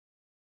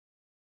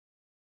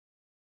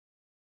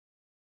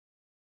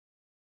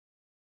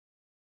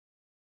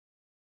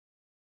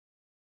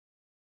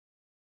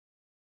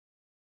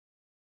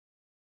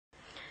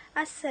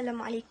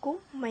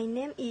Assalamualaikum. My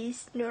name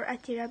is Nur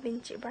ATHIRAH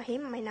binti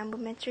IBRAHIM. My number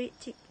matric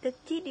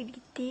 30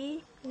 DDT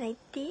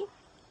 90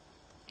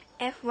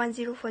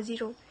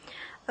 F1040.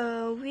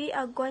 We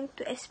are going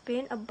to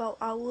explain about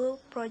our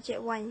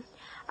project 1.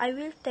 I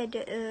will tell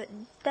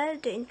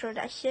the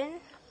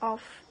introduction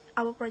of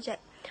our project.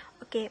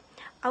 Okay,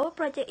 our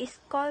project is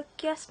called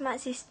Kiosk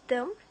Smart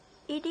System.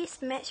 It is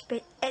made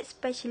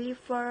especially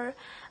for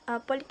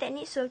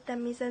Polytechnic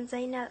Sultan Mizan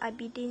Zainal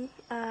Abidin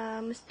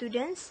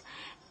students.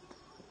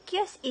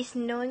 Kiosk is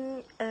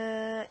known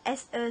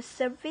as a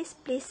service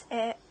place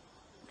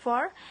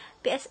for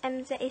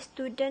PSMZA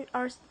student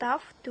or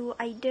staff to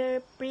either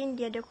print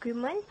their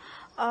document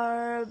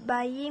or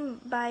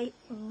buying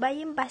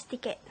bus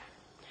ticket.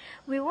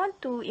 We want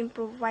to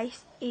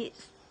improvise it,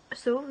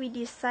 so we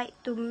decide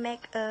to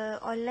make an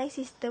online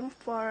system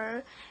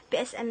for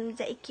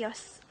PSMZA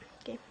kiosk.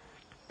 Okay.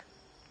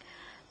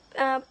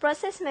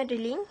 Process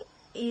modeling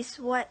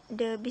is what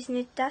the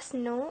business does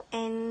know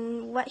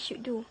and what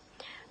should do.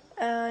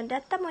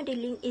 Data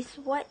modeling is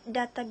what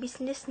data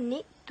business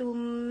need to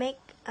make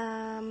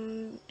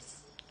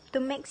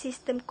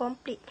system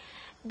complete.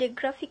 The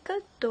graphical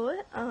tool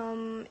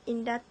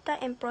in data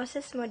and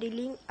process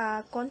modeling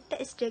are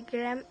context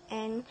diagram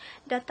and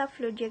data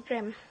flow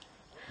diagram.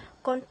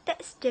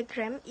 Context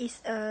diagram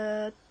is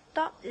a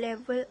top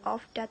level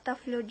of data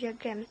flow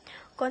diagram.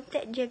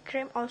 Context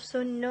diagram,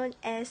 also known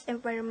as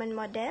environment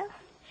model,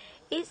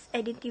 it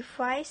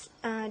identifies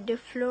the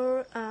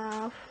flow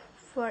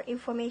for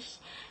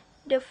information.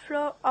 The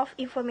flow of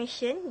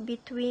information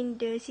between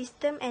the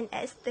system and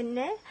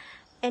external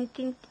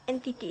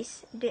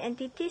entities. The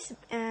entities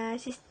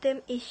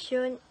system is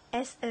shown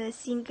as a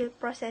single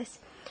process.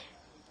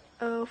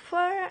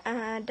 For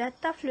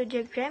data flow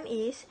diagram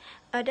is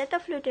a data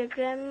flow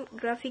diagram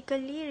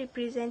graphically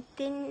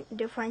representing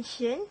the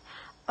function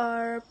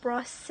or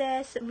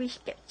process which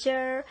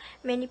capture,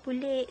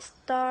 manipulate,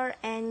 store,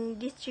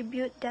 and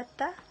distribute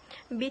data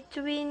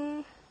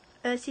between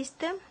a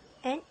system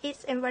and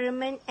its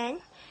environment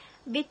and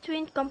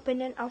between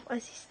components of a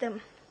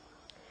system.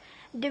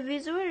 The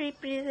visual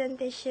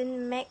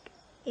representation make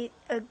it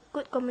a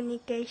good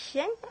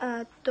communication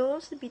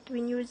tools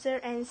between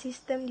user and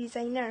system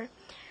designer.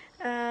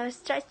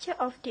 Structure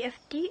of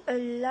DFT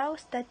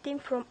allows starting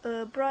from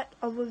a broad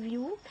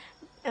overview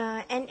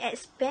and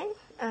expand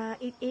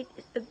it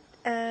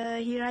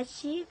a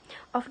hierarchy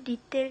of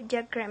detailed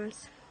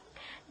diagrams.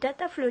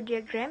 Data flow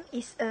diagram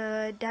is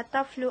a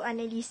data flow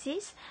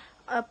analysis.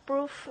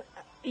 Proof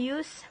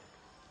use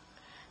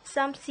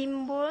some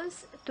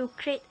symbols to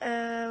create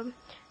a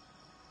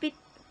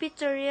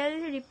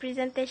pictorial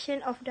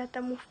representation of data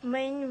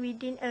movement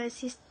within the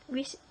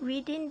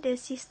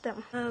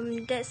system.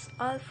 That's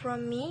all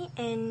from me,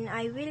 and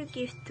I will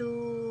give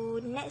to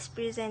next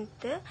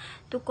presenter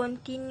to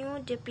continue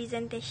the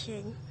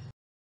presentation.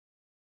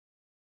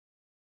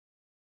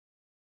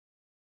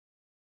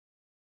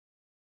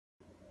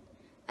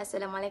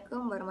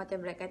 Assalamualaikum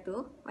warahmatullahi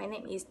wabarakatuh. My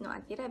name is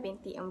ATHIRAH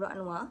binti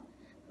ANUAR.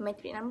 My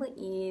matric number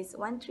is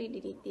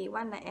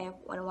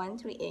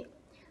 13DDT19F1138.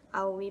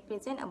 I will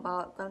present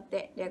about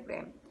context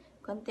diagram.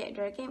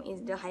 Context diagram is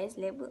the highest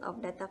level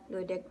of data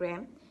flow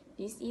diagram.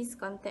 This is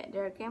context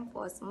diagram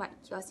for smart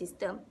kiosk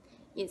system.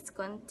 It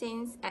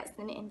contains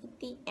external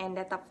entity and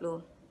data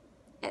flow.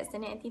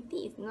 External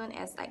entity is known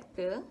as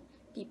actor,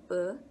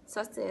 people,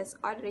 sources,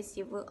 or the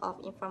receiver of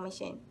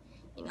information.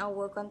 In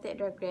our context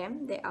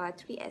diagram, there are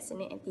three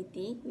external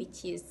entities,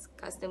 which is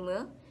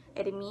customer,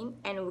 admin,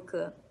 and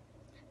worker.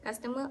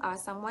 Customer are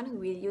someone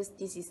who will use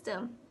this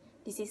system.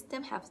 The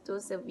system has two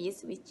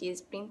services, which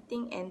is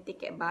printing and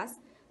ticket bus,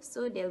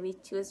 so they will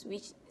choose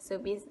which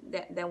service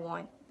that they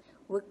want.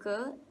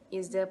 Worker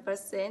is the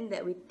person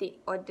that will take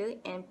order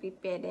and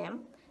prepare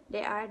them.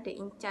 They are the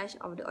in charge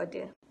of the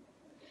order.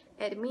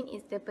 Admin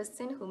is the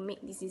person who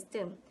make the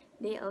system.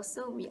 They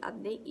also will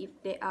update if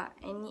there are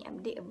any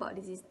update about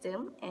the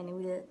system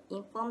and will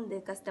inform the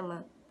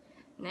customer.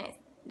 Next,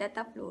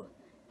 data flow.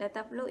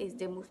 Data flow is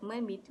the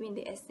movement between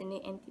the external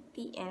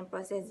entity and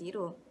process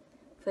 0.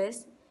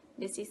 First,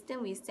 the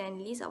system will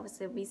send list of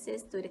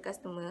services to the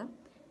customer.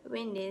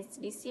 When they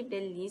receive the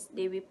list,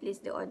 they will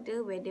place the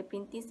order whether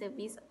printing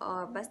service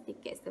or bus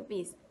ticket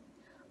service.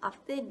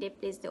 After they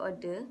place the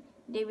order,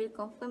 they will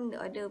confirm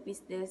the order with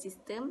the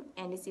system,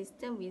 and the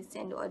system will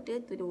send the order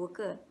to the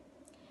worker.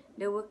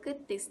 The worker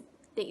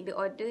take the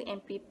order and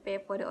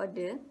prepare for the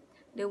order.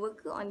 The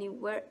worker only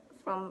work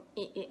from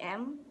 8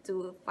 AM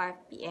to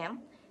 5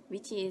 PM,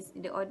 which is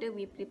the order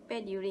we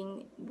prepare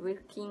during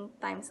working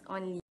times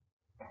only.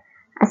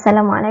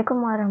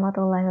 Assalamualaikum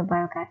warahmatullahi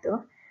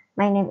wabarakatuh.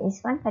 My name is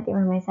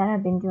FATIMAH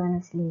MAISARAH binti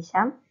ROSLI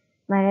HISHAM.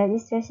 My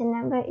registration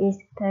number is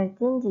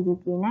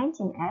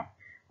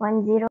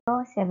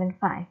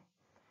 13GDT19F1075.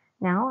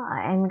 Now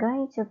I am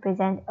going to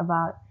present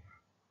about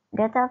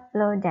data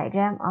flow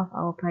diagram of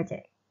our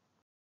project.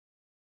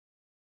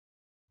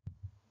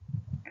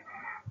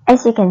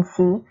 As you can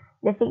see,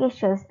 the figure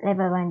shows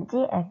level 1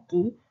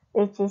 DFD,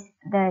 which is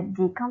the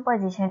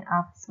decomposition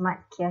of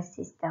smart kiosk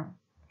system.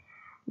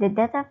 The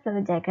data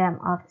flow diagram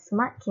of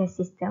Smart Kiosk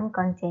system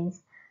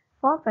contains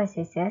 4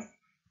 processes,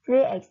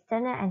 3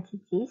 external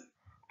entities,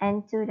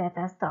 and 2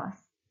 data stores.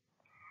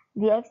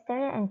 The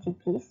external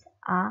entities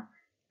are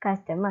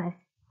customers,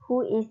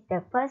 who is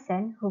the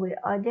person who will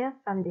order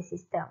from the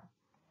system,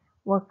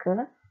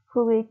 worker,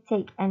 who will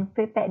take and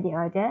prepare the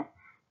order,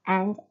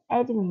 and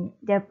admin,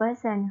 the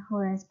person who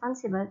is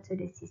responsible to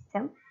the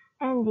system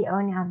and the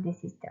owner of the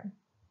system.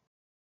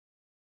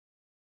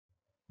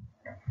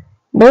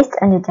 Based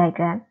on the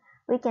diagram,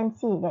 we can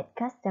see that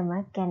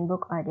customer can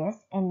book orders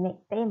and make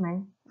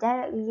payment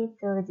directly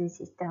through the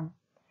system.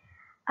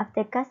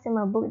 After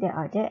customer book their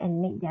order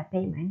and make their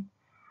payment,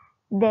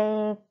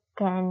 they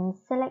can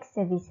select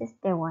services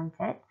they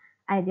wanted,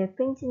 either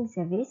printing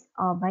service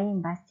or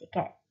buying bus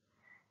ticket.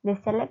 The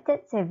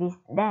selected service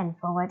then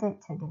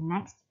forwarded to the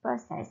next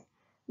process,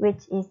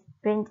 which is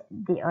print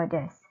the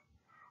orders.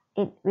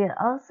 It will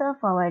also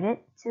forward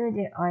it to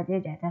the order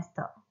data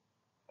store.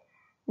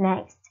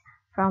 Next,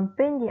 from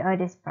print the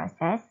orders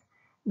process,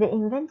 the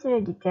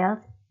inventory details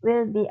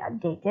will be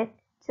updated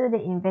to the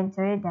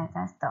inventory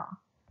data store.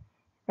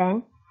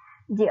 Then,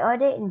 the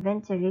order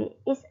inventory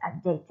is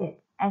updated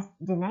as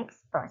the next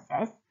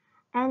process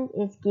and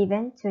is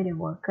given to the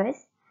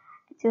workers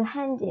to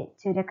hand it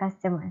to the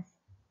customers.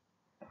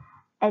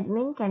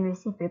 Admin can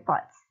receive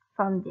reports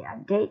from the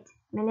update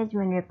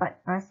management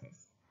report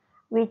process,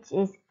 which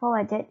is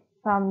forwarded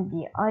from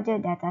the order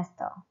data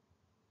store.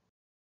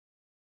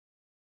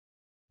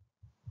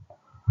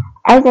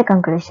 As a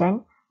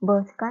conclusion,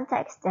 both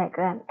context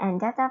diagram and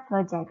data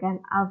flow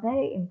diagram are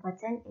very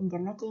important in the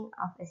making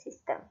of a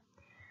system.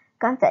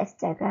 Context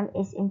diagram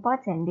is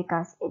important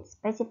because it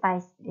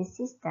specifies the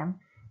system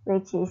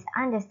which is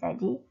under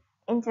study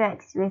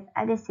interacts with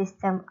other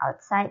systems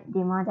outside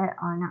the model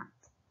or not.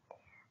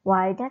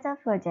 While data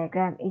flow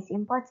diagram is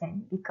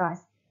important because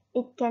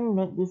it can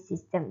make the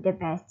system the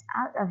best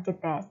out of the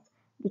best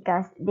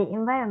because the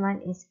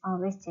environment is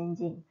always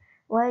changing.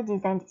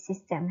 Well-designed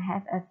systems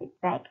have a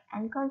feedback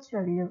and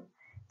control loop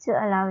to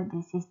allow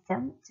the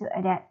system to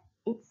adapt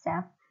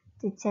itself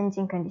to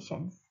changing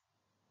conditions.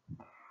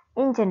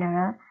 In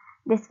general,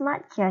 the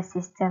Smart Kiosk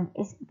system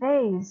is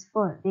very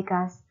useful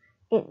because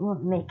it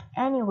would make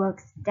any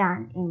works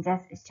done in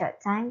just a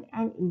short time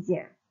and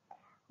easier.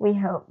 We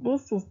hope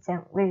this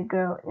system will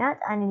grow not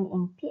only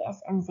in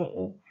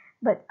PSMZA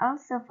but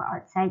also for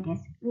outsiders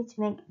which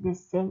make the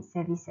same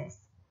services.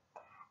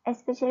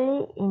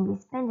 Especially in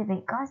this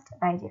pandemic caused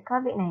by the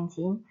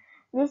COVID-19,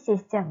 this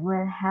system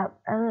will help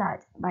a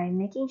lot by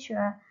making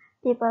sure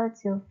people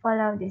to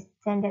follow the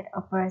standard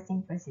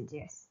operating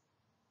procedures.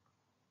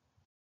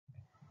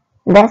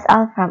 That's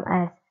all from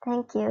us.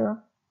 Thank you.